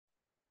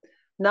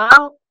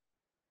Now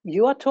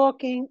you are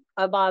talking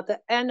about the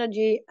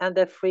energy and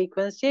the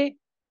frequency,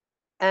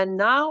 and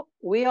now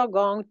we are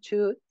going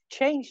to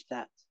change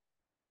that.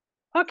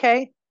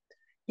 Okay,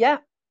 yeah,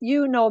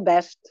 you know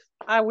best.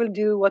 I will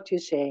do what you're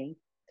saying.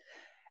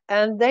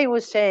 And they were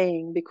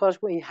saying,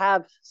 because we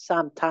have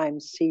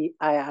sometimes, see,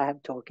 I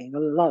have talking a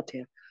lot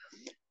here.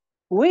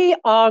 We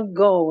are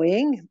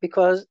going,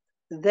 because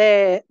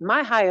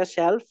my higher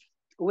self,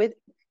 with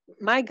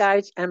my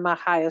guides and my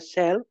higher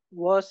self,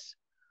 was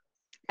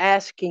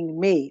asking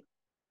me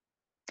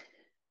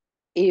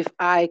if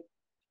I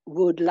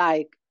would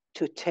like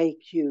to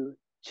take you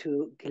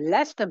to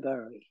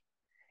Glastonbury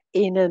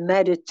in a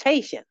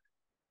meditation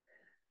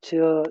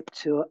to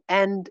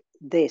end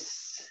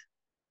this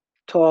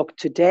talk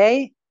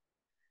today.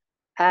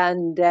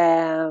 And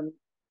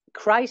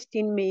Christ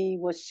in me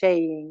was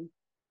saying,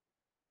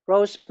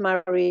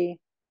 Rose-Marei,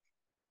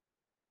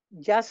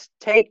 just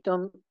take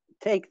them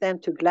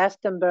to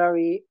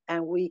Glastonbury,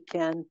 and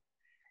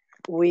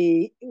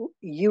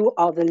you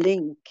are the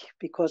link,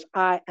 because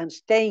I am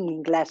staying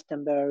in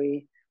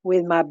Glastonbury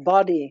with my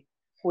body,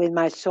 with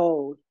my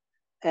soul,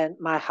 and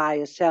my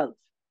higher self.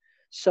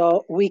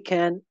 So we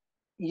can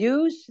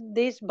use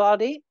this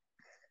body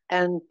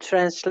and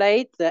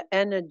translate the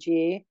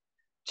energy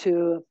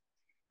to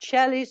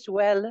Chalice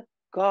Well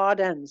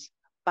Gardens,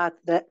 but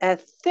the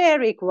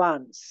etheric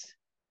ones.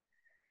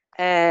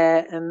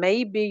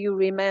 Maybe you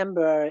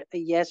remember,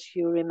 yes,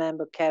 you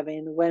remember,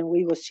 Kevin, when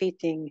we were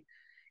sitting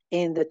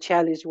in the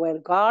Chalice Well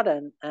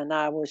Garden and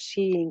I was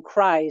seeing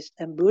Christ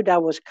and Buddha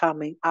was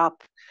coming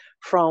up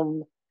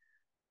from,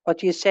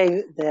 what you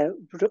say, the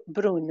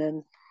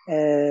brunnen,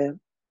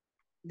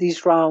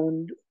 this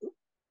round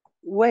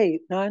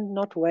wave, no,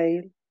 not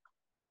wave,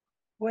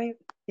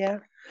 yeah.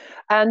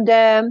 And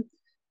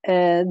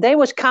they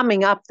was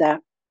coming up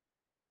there.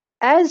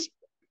 As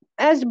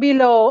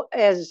below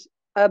as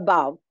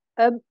above.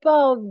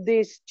 Above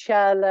this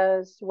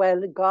Chalice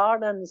Well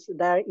Gardens,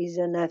 there is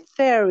an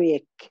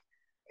Etheric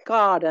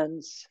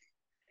Gardens.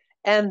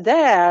 And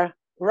there,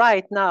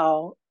 right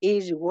now,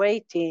 is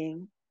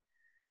waiting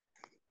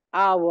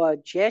our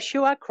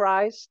Jeshua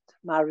Christ,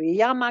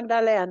 Maria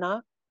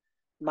Magdalena,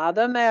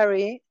 Mother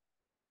Mary,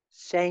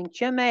 Saint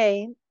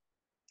Germain.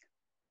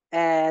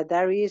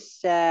 There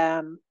is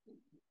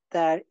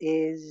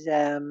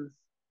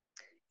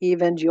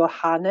even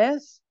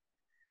Johannes,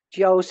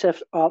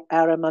 Joseph of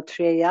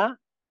Arimathea.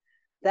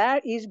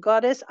 There is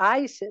Goddess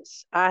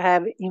Isis. I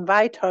have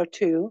invited her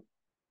too.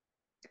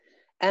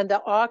 And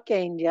the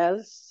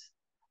archangels.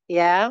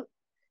 Yeah.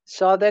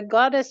 So the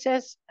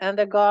goddesses and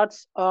the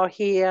gods are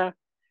here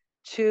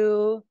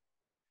to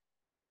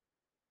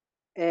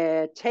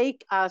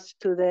take us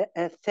to the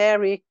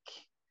etheric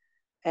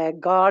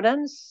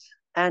gardens.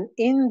 And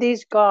in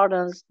these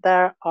gardens,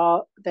 they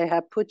are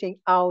putting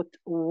out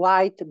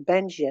white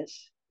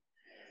benches.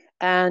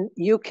 And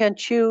you can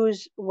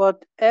choose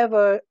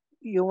whatever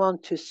you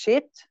want to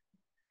sit.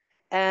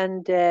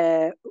 And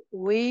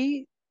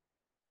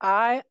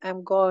I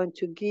am going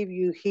to give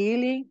you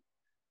healing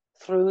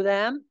through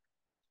them.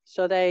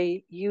 So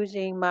they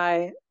using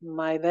my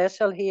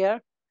vessel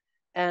here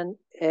and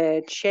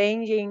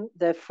changing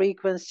the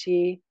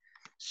frequency,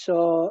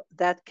 so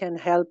that can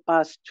help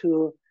us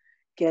to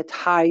get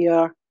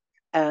higher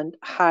and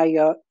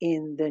higher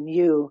in the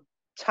new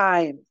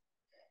time.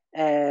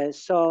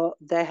 So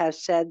they have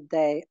said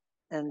they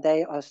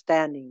are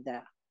standing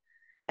there.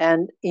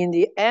 And in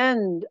the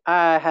end,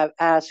 I have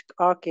asked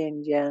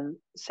Archangel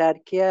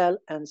Zadkiel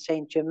and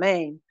Saint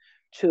Germain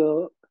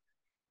to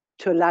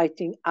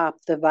lighting up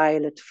the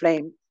violet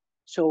flame.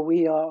 So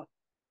we are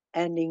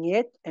ending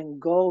it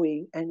and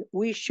going, and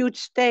we should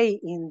stay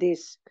in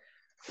this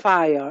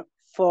fire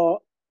for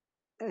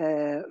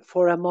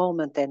a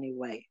moment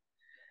anyway,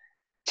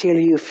 till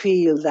you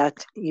feel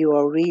that you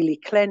are really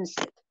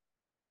cleansed.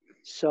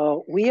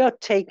 So we are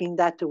taking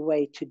that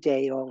away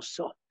today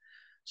also.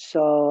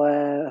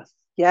 So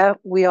yeah,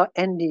 we are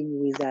ending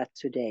with that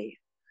today.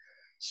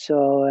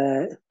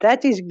 So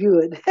that is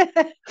good.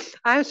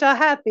 I'm so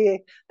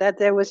happy that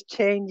there was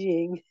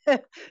chaining,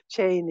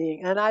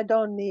 and I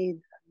don't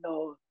need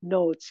no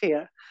notes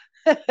here.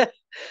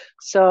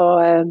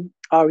 So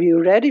are you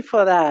ready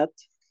for that?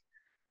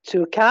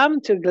 To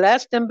come to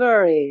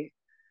Glastonbury,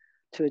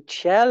 to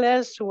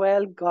Chalice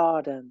Well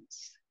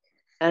Gardens,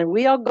 and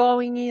we are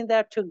going in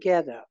there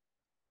together.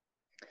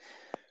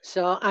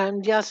 So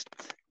I'm just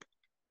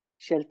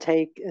shall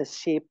take a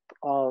sip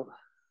of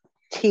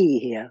tea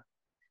here.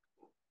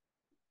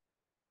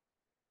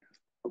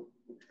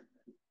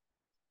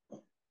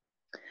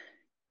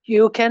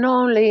 You can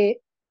only,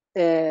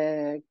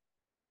 you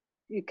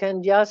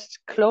can just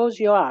close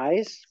your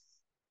eyes.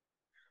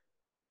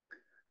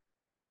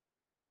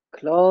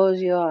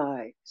 Close your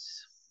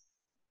eyes.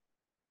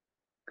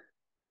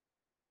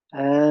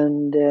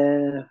 And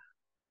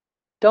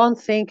don't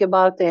think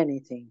about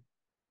anything.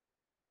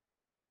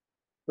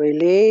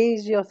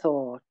 Release your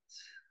thoughts.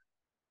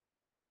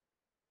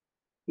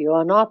 You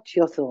are not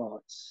your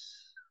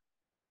thoughts.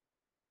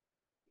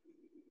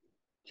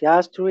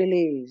 Just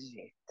release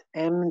it.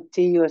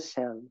 Empty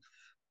yourself.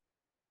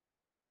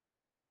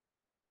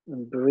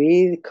 And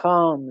breathe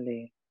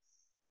calmly.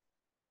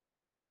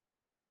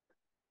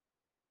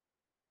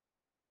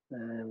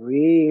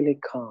 Really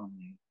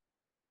calmly.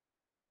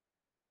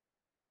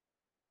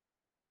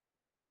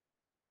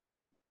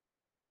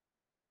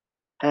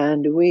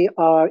 And we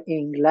are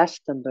in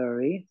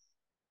Glastonbury.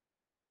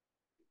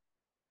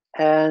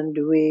 And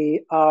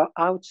we are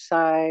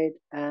outside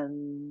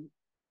an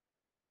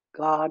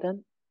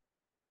garden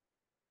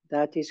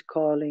that is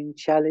calling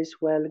Chalice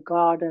Well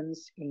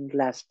Gardens in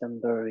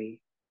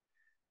Glastonbury.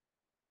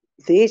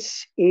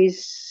 This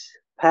is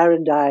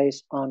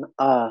paradise on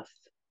earth.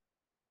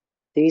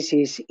 This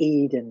is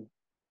Eden.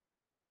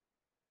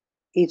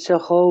 It's a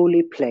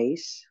holy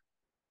place.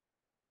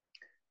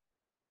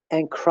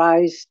 And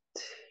Christ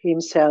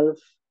himself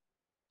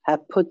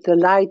have put the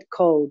light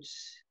codes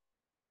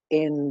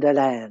in the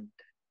land.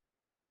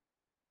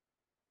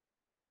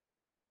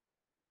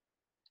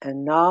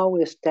 And now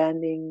we're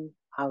standing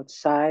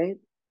outside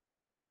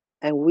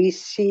and we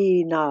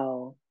see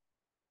now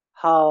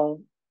how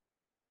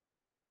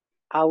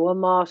our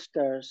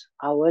masters,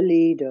 our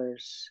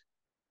leaders,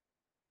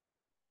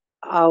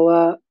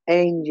 our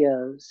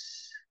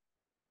angels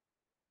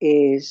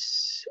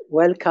is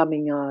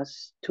welcoming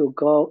us to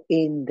go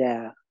in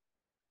there.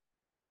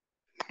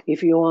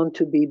 If you want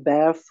to be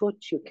barefoot,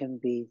 you can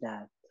be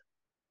that.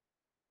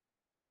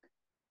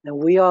 And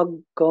we are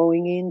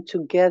going in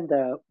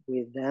together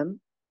with them.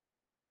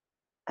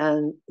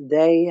 And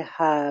they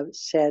have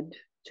said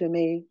to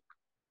me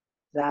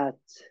that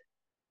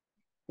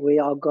we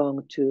are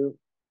going to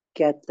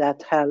get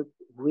that help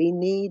we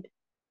need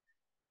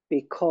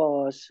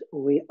because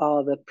we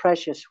are the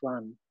precious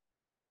one.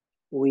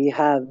 We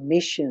have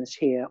missions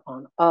here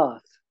on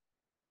earth,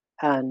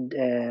 and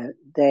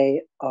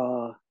they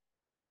are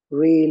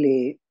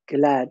really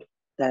glad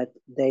that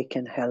they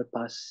can help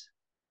us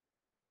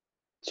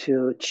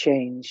to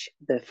change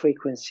the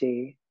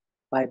frequency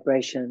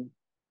vibration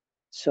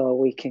so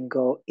we can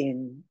go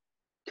in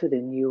to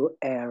the new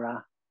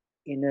era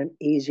in an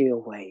easier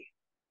way.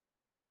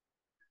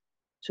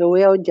 So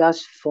we are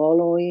just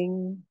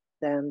following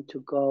them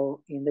to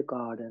go in the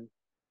garden.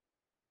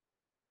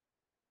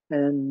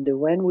 And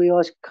when we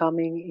are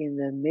coming in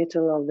the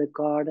middle of the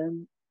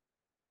garden,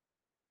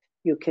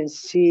 you can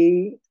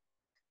see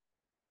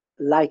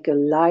like a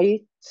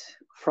light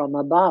from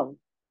above.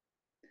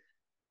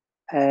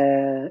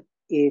 The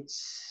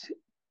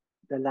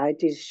light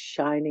is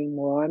shining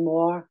more and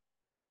more,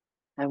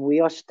 and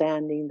we are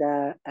standing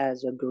there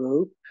as a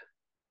group.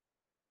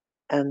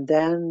 And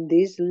then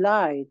this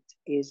light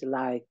is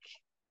like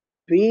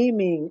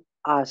beaming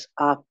us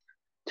up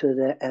to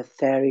the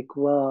etheric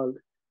world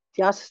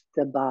just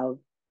above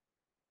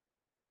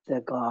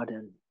the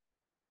garden.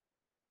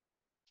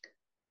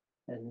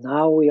 And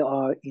now we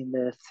are in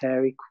the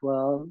etheric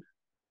world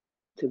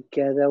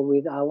together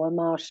with our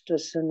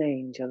masters and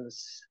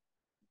angels.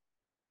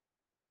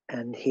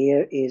 And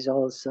here is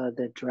also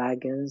the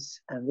dragons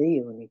and the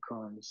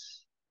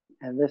unicorns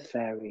and the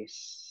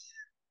fairies.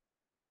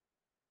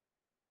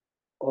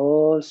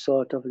 All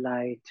sort of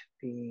light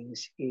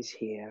beings is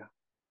here.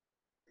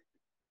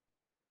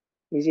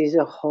 This is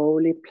a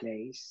holy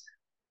place.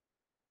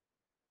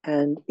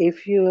 And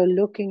if you are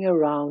looking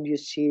around, you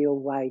see a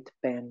white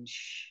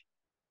bench.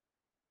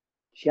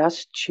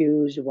 Just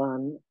choose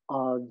one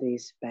of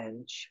these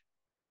bench.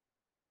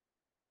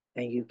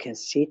 And you can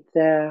sit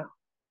there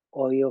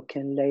or you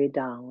can lay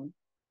down.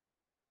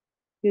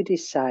 You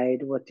decide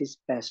what is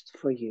best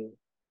for you.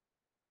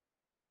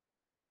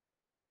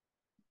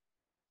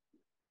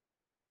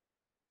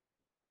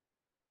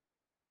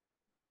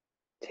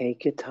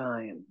 Take your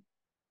time.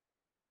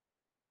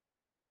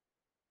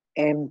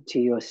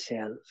 Empty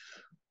yourself.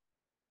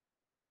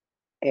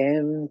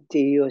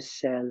 Empty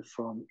yourself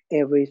from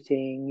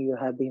everything you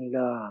have been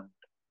learned.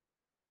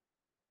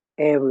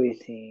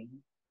 Everything.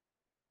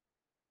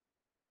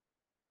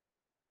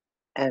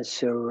 And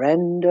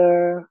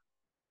surrender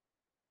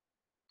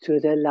to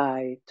the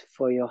light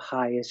for your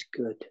highest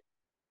good.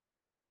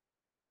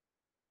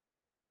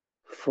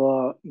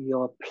 For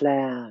your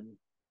plan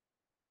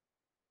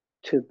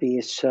to be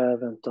a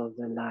servant of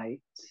the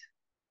light.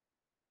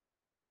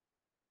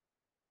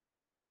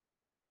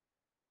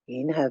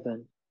 In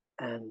heaven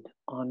and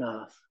on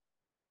earth.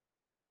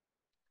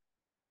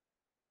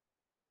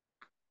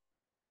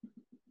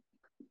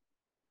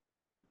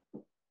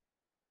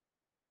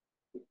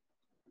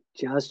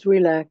 Just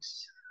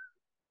relax.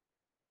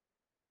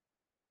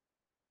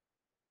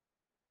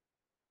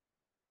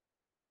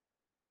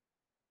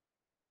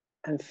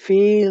 And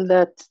feel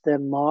that the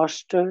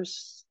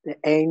masters, the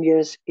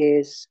angels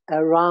is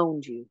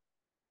around you.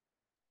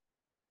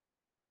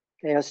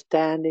 They are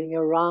standing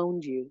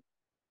around you.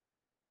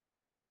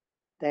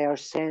 They are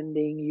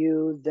sending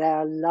you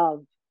their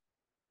love,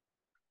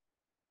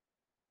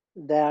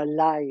 their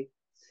light.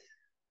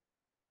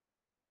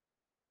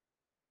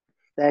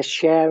 They're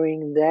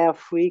sharing their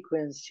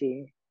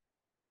frequency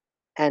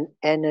and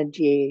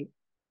energy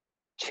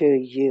to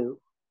you.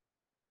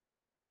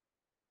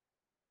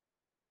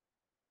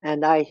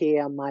 And I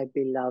hear my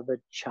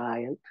beloved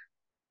child.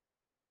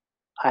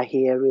 I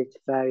hear it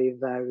very,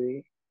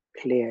 very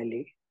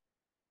clearly.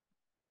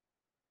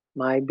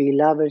 My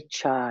beloved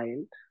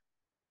child,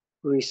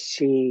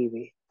 receive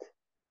it.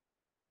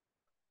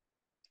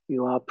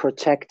 You are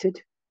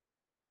protected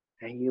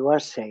and you are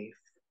safe.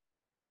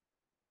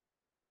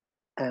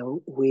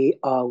 And we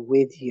are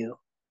with you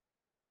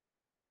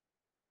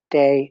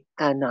day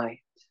and night.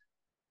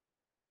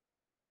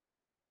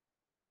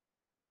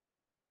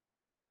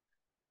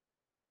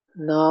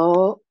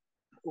 Now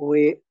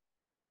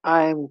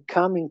I am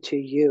coming to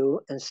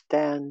you and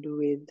stand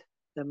with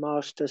the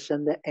masters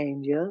and the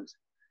angels,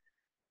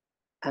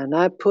 and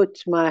I put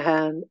my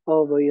hand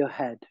over your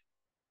head.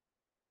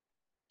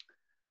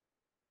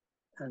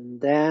 And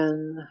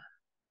then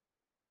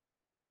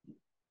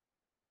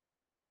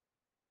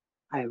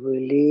I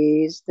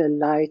release the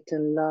light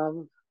and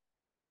love,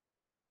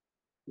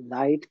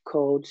 light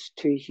codes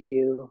to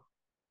you,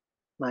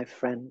 my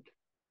friend.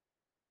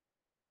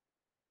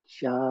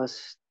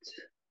 Just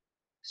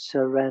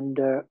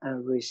surrender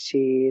and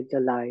receive the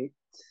light.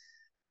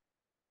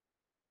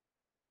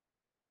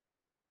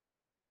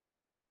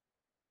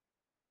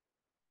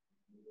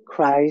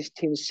 Christ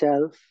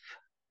himself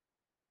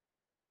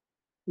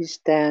is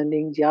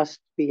standing just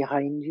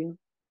behind you,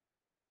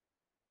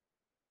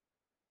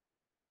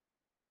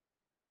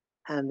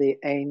 and the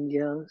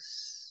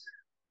angels,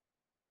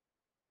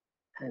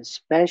 and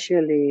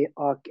especially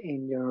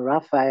Archangel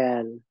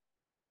Raphael,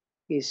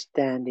 is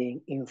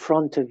standing in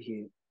front of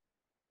you.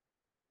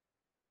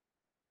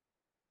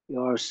 You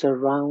are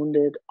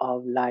surrounded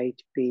of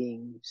light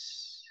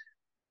beings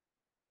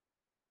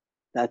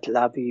that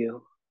love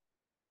you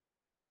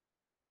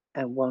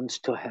and wants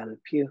to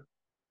help you.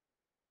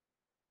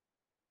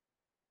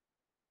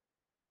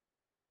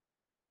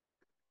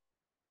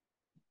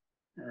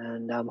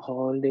 And I'm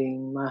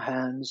holding my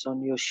hands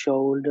on your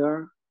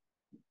shoulder,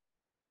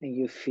 and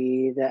you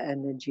feel the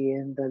energy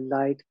and the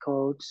light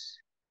codes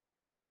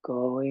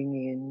going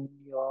in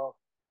your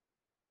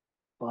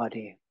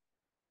body,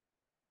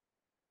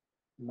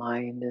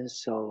 mind and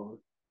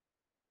soul.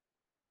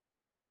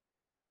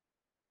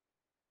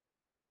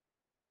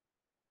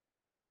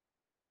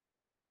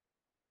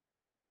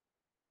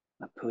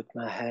 I put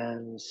my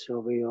hands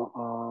over your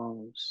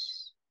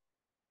arms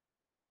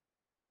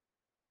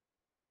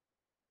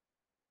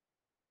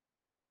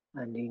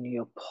and in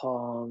your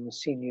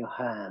palms, in your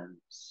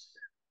hands.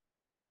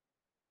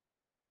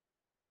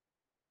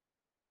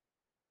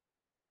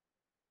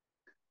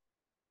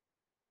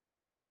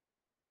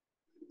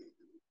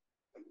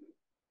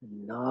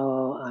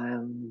 Now I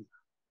am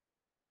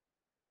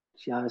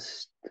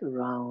just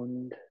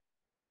around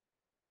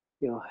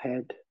your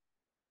head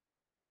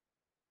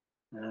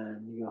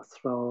and your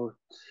throat.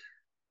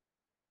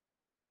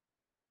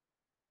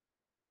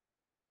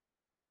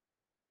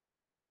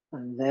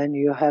 And then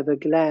you have a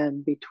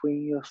gland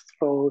between your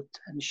throat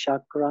and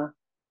chakra.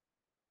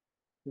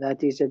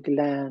 That is a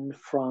gland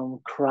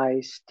from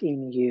Christ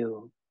in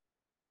you.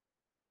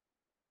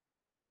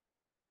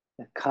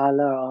 The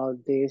color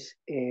of this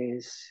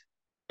is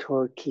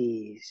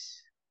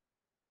turquoise,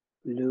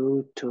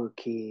 blue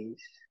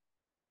turquoise.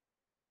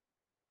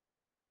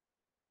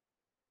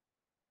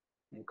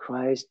 And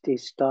Christ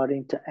is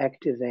starting to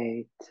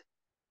activate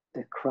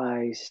the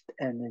Christ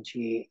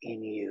energy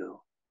in you.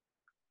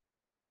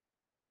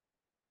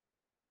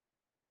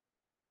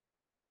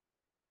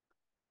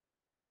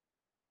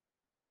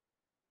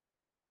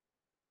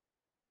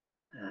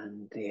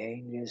 And the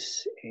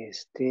angels is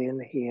still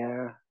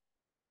here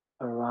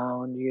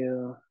around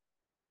you.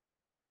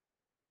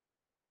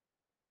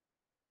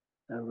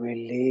 And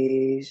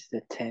release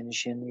the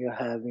tension you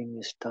have in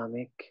your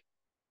stomach,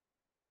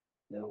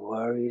 the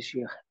worries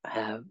you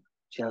have,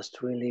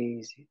 just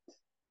release it.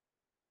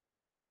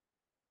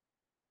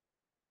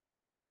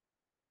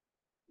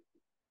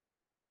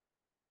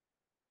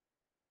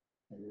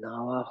 And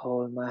now I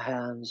hold my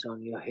hands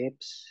on your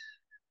hips.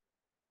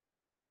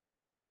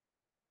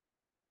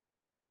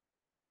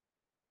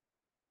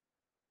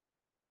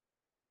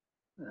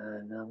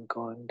 And I'm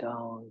going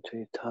down to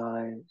your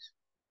thighs.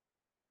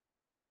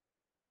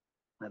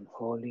 I'm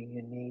holding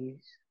your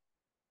knees.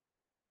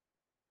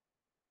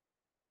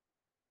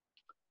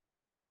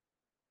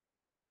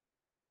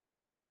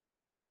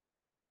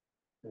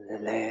 The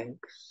legs.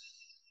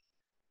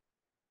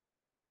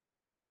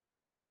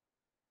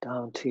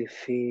 Down to your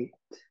feet.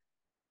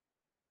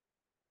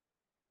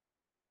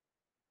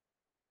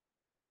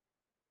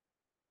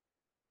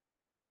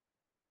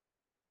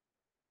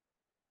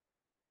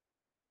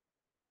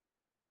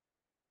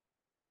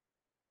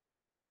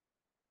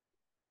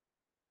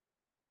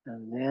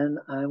 And then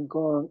I'm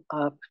going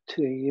up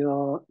to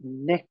your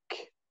neck.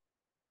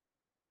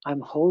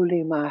 I'm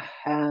holding my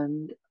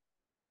hand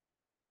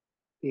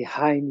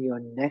behind your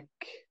neck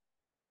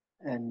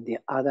and the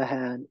other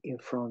hand in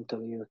front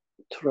of your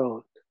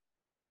throat.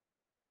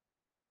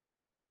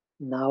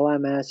 Now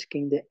I'm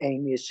asking the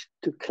angels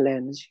to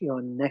cleanse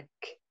your neck,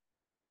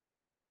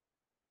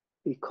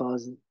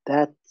 because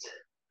that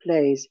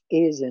place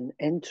is an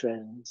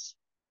entrance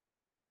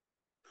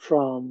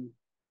from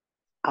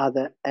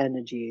other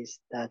energies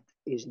that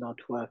is not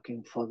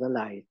working for the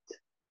light.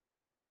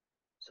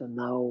 So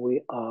now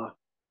we are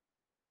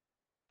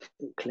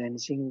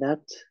cleansing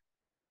that.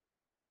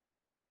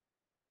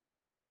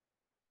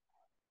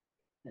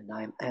 And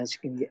I'm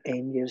asking the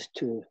angels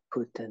to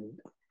put a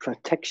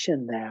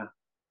protection there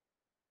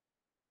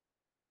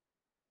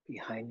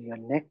behind your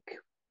neck.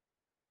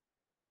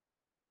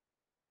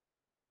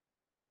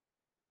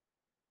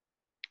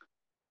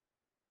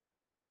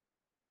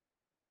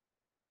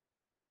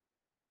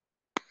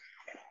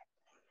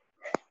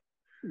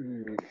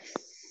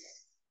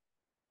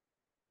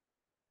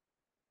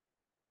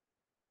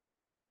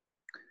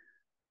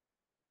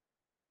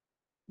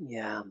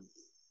 Yeah.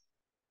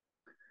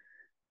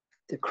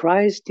 The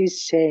Christ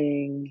is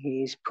saying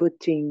he is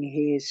putting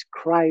his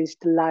Christ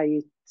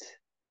light,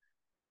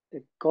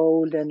 the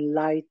golden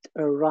light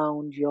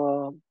around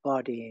your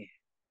body,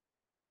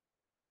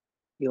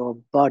 your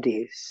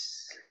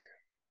bodies,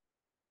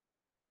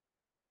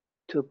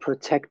 to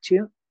protect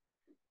you,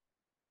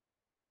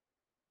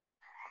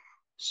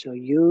 so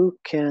you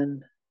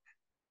can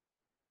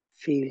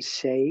feel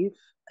safe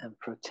and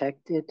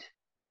protected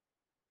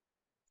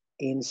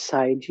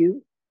inside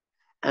you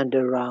and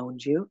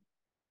around you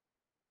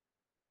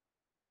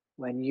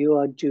when you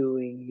are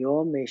doing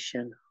your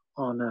mission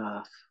on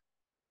earth.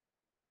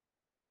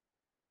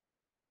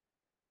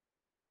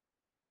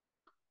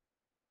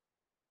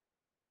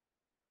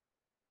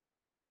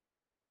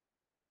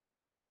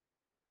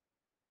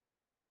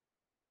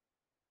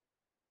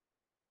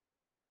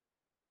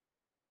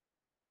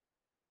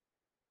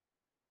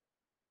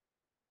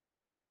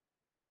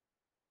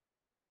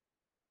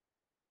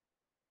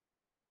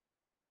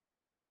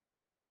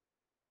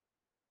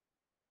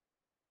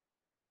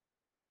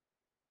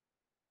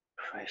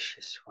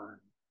 Precious one.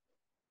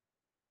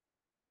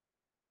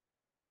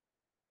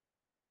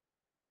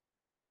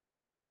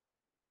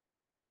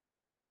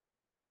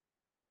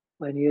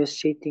 When you're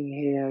sitting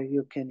here,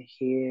 you can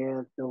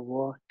hear the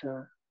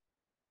water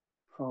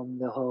from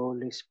the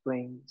holy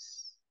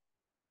springs,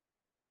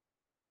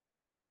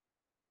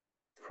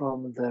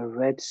 from the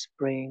red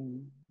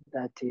spring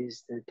that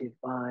is the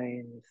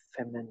divine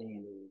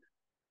feminine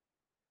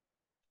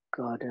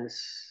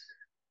goddess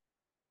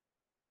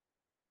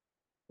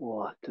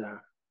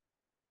water,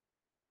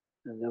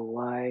 and the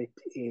white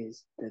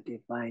is the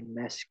divine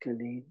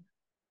masculine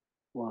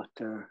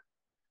water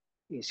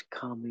is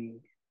coming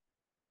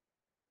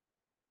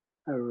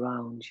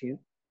around you.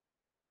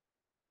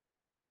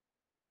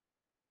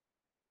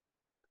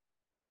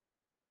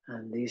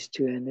 And these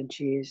two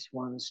energies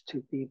wants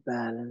to be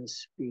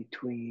balanced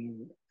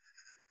between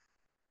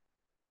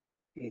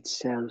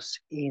itself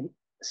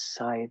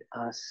inside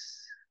us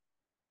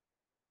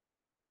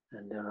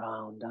and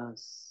around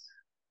us.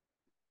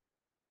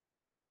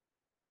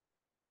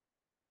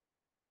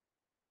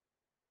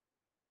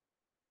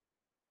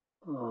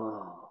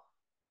 Oh,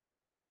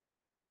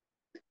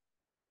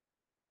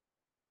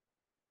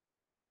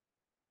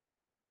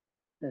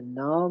 and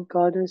now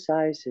Goddess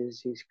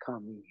Isis is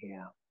coming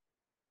here.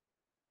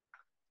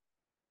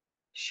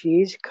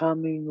 She's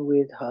coming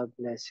with her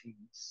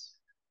blessings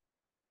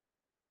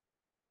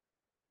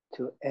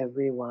to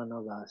every one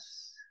of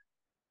us.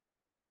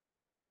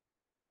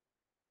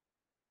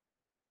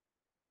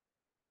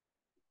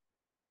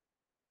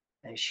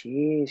 And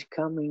she is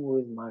coming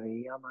with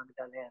Maria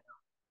Magdalena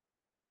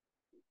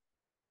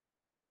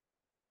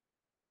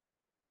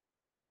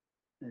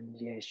and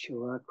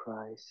Yeshua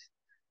Christ.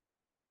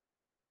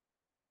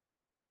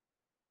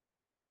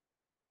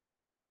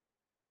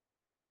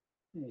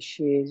 And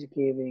she is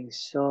giving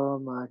so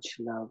much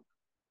love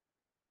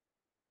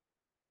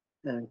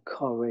and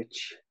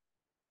courage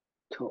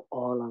to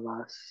all of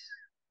us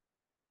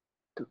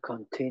to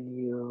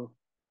continue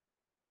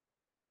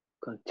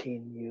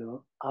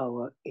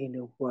our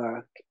inner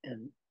work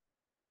and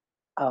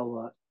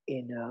our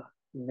inner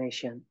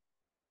mission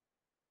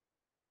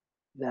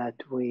that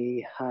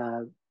we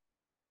have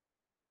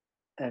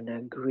an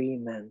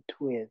agreement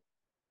with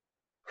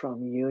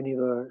from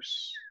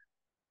universe,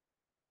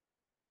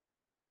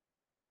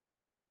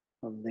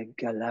 from the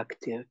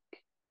galactic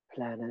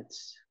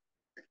planets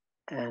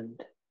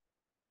and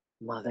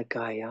Mother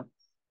Gaia.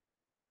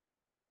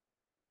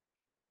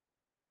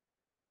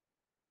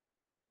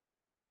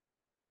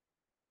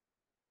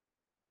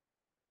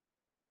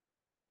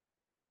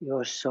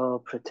 You're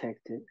so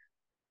protected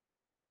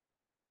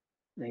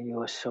and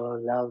you're so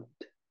loved.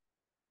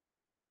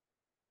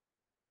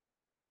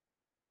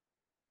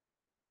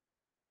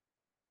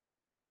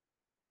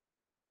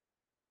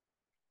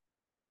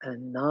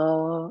 And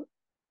now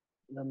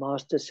the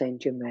Master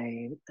Saint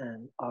Germain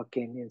and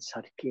Archangel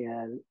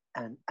Zadkiel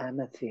and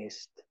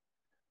Amethyst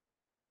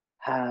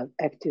have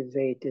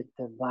activated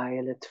the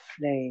violet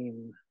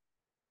flame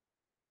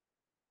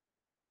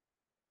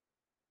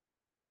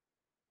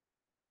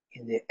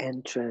in the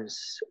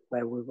entrance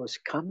where we was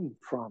coming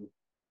from.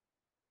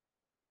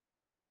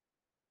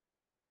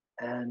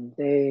 And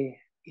they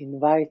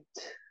invite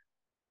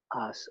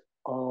us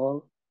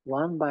all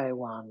one by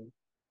one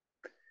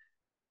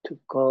to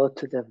go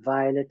to the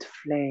violet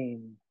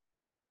flame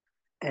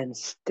and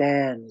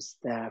stands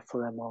there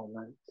for a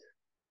moment.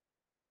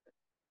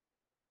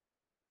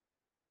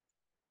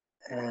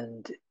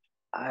 And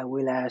I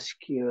will ask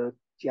you,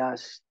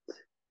 just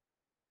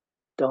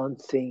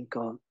don't think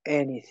of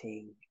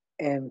anything.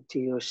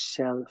 Empty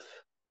yourself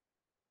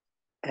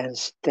and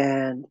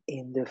stand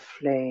in the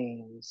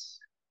flames.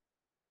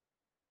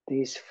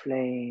 These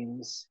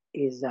flames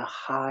is the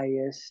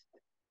highest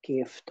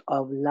gift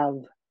of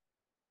love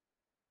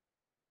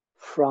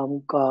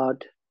from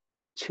God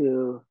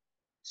to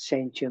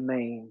Saint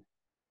Germain,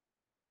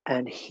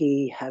 and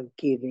he have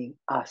given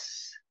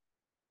us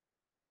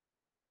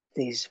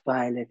this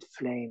violet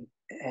flame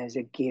as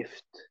a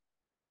gift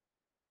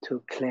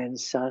to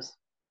cleanse us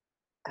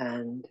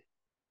and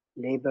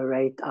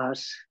liberate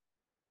us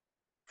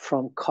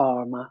from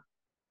karma,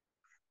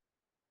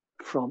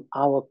 from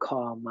our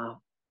karma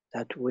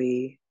that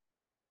the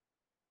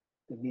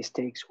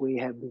mistakes we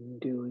have been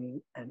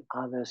doing and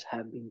others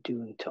have been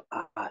doing to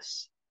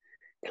us.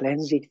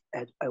 Cleanse it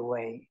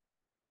away.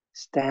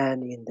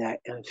 Stand in there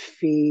and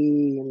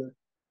feel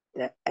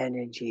the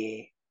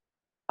energy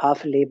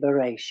of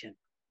liberation.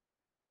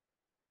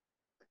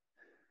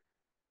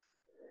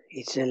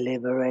 It's a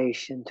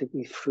liberation to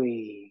be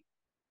free.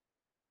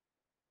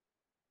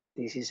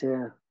 This is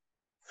a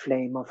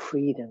flame of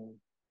freedom.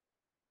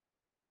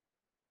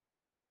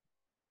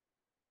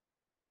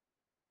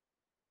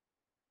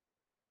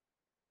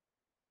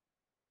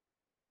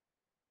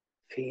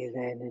 Feel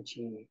the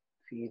energy,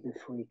 feel the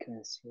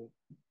frequency,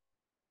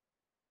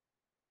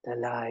 the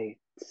light,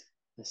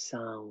 the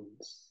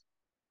sounds.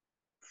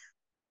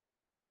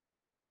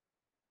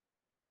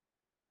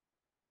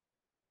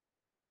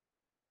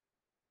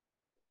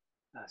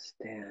 Are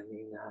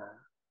standing there.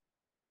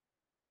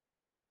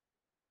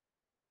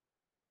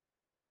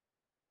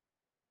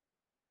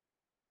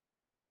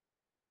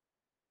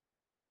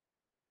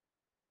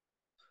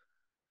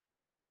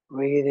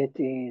 Breathe it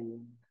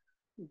in,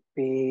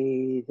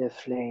 be the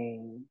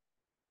flame.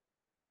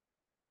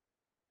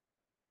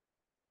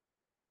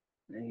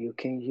 And you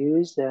can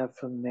use the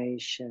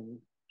affirmation,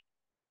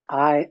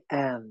 I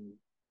am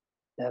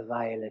the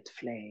violet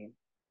flame.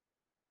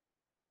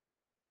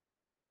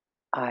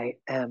 I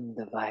am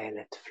the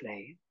violet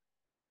flame.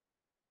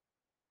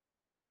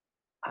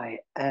 I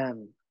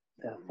am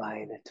the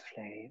violet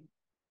flame.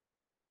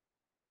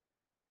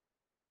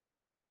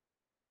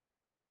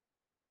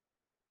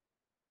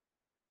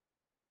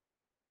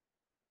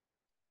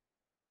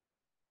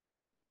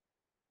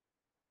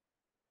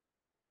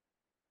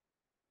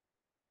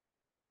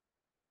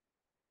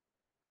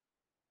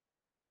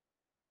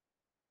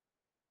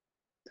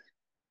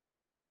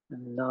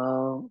 And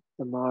now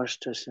the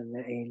masters and the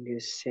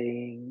angels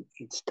saying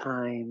it's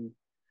time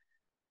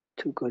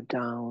to go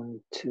down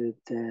to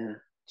the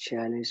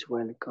Chalice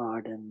Well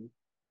garden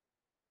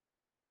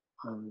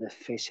on the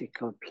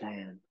physical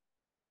plane.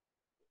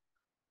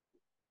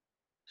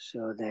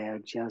 So they are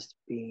just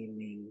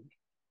beaming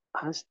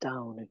us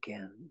down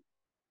again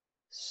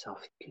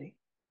softly.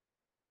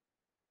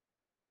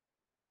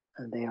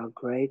 And they are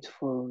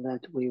grateful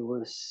that we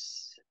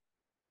was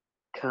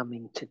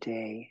coming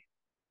today,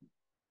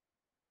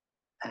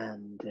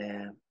 and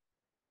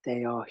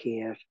they are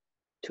here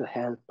to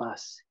help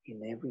us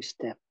in every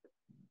step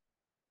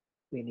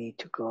we need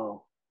to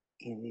go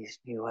in this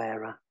new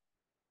era.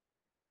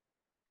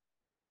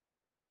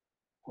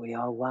 We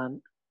are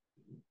one,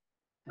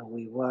 and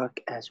we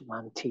work as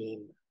one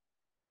team,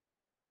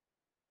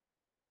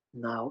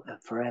 now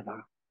and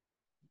forever.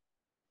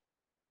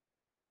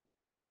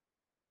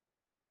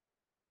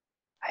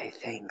 I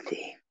thank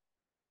thee.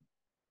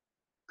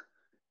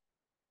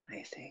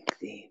 I thank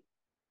thee.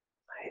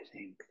 I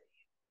thank thee.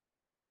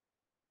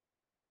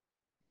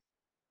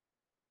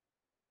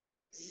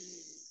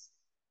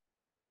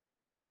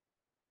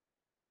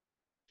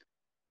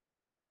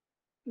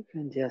 You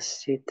can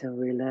just sit and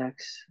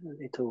relax a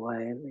little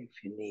while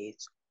if you need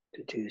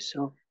to do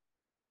so.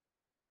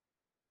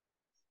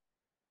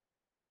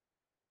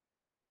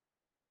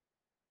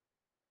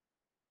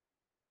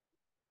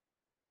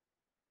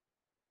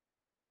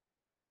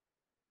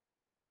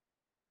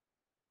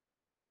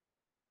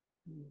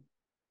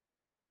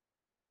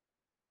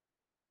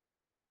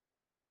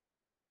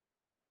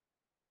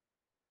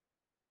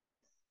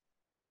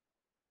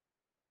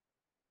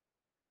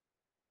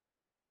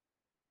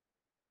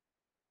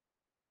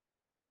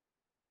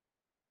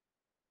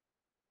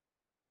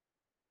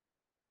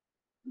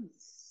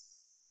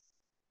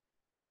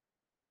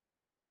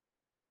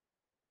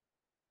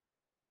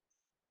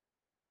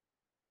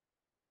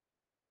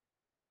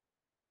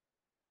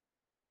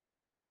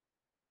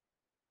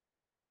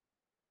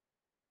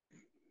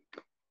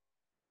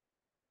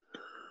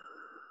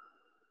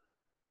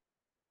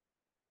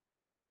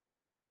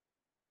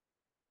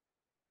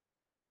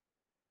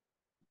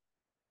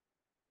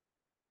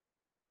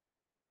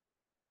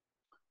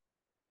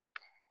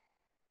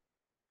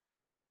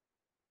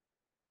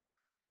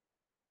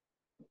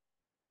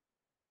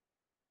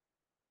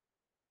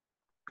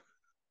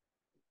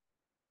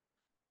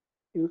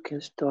 You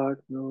can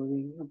start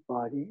moving your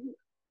body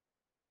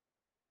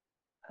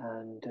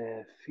and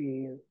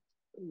feel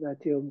that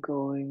you're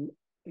going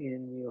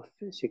in your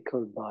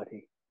physical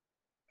body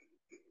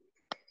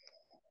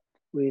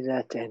with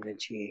that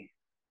energy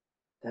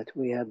that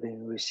we have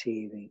been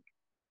receiving.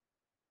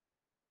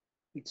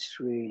 It's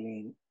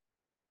really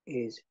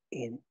is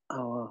in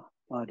our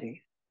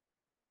body.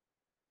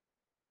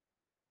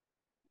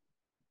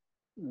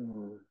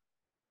 Mm.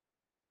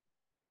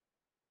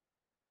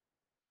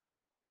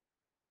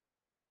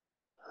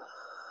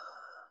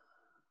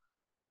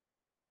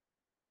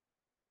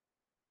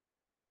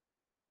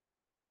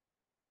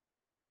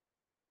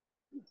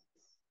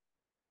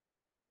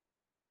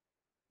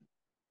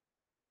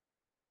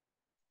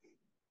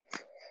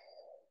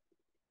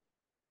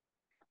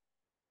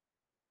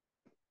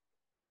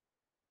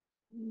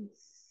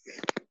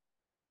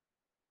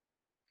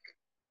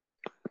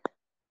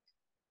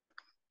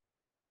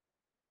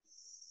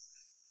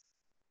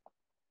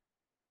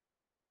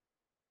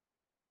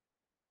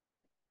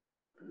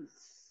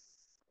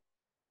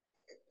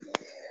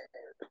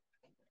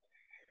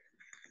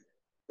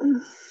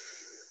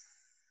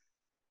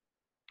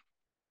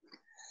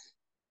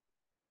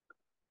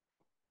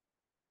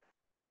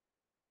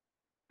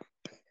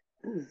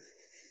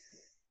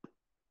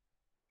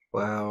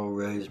 Wow,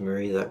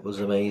 Rose-Marei, that was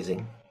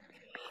amazing.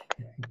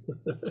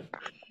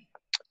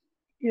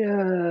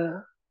 Yeah.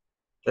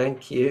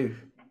 Thank you.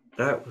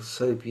 That was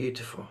so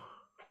beautiful.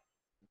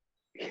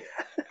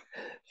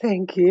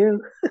 Thank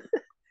you.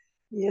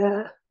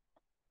 Yeah.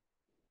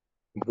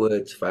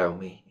 Words fail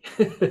me.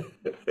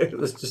 It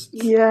was just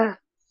Yeah.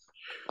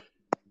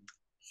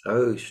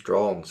 so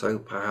strong, so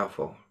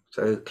powerful,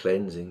 so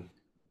cleansing,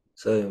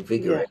 so Yeah.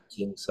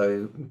 invigorating,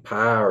 so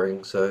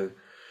empowering, so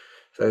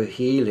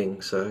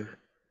healing, so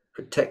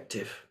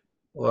protective.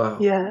 Wow.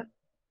 Yeah.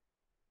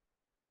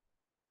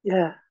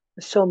 Yeah.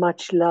 So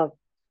much love.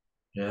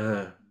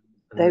 Yeah.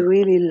 They And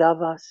really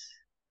love us.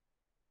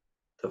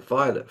 the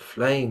violet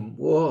flame,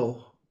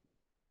 whoa.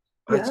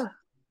 I Yeah.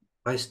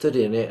 I stood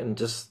in it and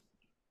just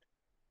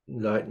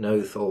like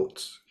no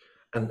thoughts.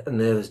 And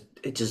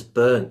it just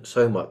burnt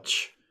so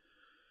much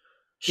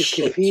You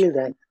can shit feel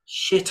that.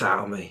 shit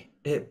out of me.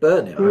 It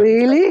burnt it.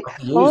 Really? I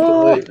can use the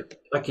Oh, word.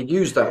 I can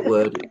use that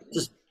word.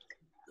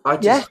 I yeah.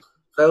 just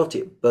felt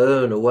it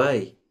burn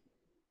away.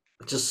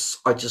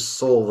 I just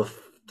saw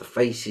the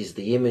faces,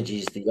 the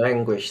images, the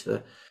anguish,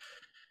 the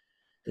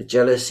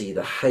jealousy,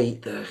 the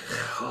hate,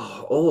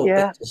 all of it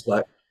Yeah. just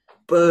like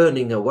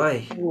burning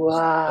away. I'm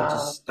Wow.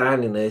 just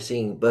standing there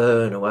seeing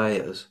burn away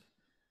at us.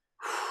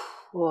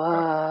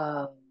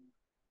 Wow.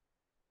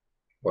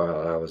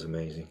 Wow, that was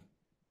amazing.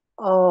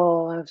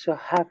 Oh, I'm so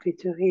happy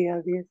to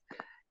hear this.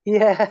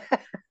 Yeah.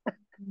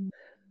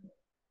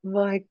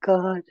 My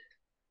God.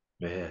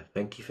 Yeah,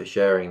 thank you for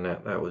sharing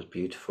that. That was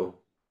beautiful.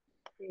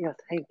 Yeah,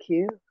 thank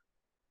you.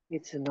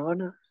 It's an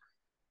honor.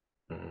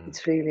 Mm.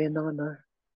 It's really an honor.